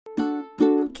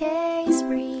case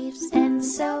briefs, and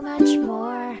so much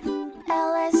more.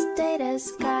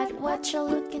 LSData's got what you're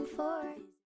looking for.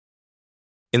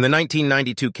 In the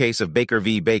 1992 case of Baker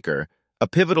v. Baker, a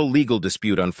pivotal legal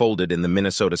dispute unfolded in the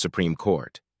Minnesota Supreme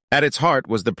Court. At its heart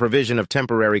was the provision of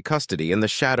temporary custody in the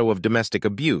shadow of domestic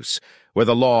abuse, where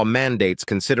the law mandates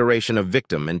consideration of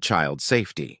victim and child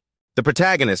safety. The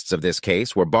protagonists of this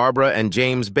case were Barbara and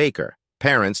James Baker,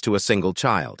 parents to a single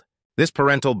child. This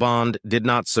parental bond did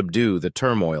not subdue the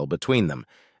turmoil between them,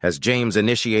 as James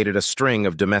initiated a string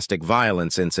of domestic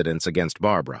violence incidents against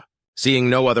Barbara. Seeing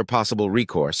no other possible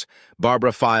recourse,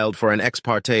 Barbara filed for an ex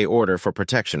parte order for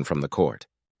protection from the court.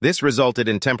 This resulted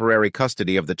in temporary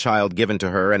custody of the child given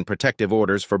to her and protective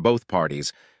orders for both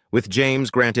parties, with James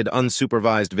granted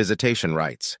unsupervised visitation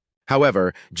rights.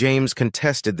 However, James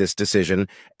contested this decision,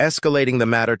 escalating the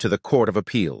matter to the Court of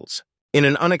Appeals. In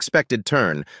an unexpected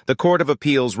turn, the Court of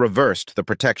Appeals reversed the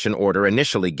protection order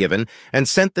initially given and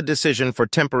sent the decision for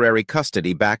temporary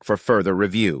custody back for further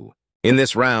review. In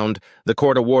this round, the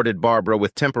court awarded Barbara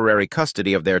with temporary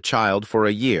custody of their child for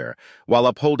a year, while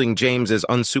upholding James's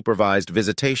unsupervised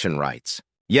visitation rights.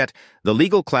 Yet, the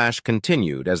legal clash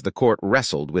continued as the court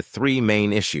wrestled with three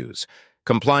main issues: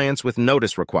 compliance with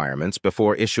notice requirements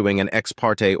before issuing an ex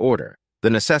parte order, the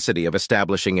necessity of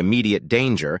establishing immediate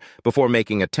danger before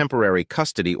making a temporary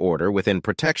custody order within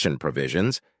protection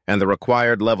provisions, and the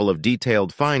required level of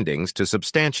detailed findings to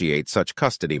substantiate such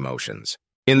custody motions.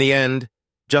 In the end,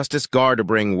 Justice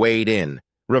Gardebring weighed in,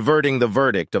 reverting the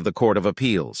verdict of the Court of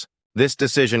Appeals. This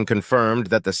decision confirmed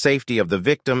that the safety of the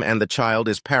victim and the child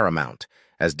is paramount,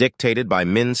 as dictated by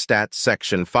MinStat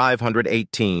Section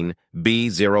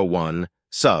 518B01,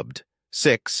 subbed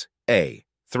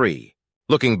 6A3.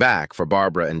 Looking back for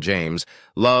Barbara and James,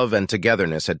 love and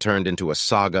togetherness had turned into a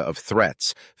saga of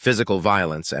threats, physical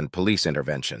violence, and police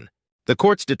intervention. The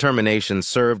court's determination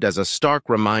served as a stark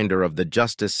reminder of the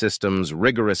justice system's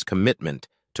rigorous commitment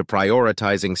to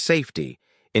prioritizing safety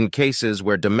in cases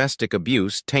where domestic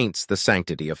abuse taints the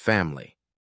sanctity of family.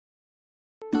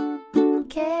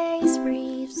 Case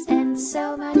briefs, and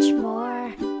so much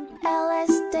more.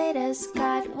 LSData's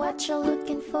got what you're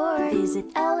looking for.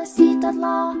 Visit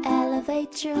lsd.law,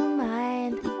 elevate your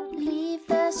mind. Leave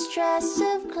the stress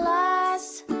of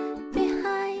class.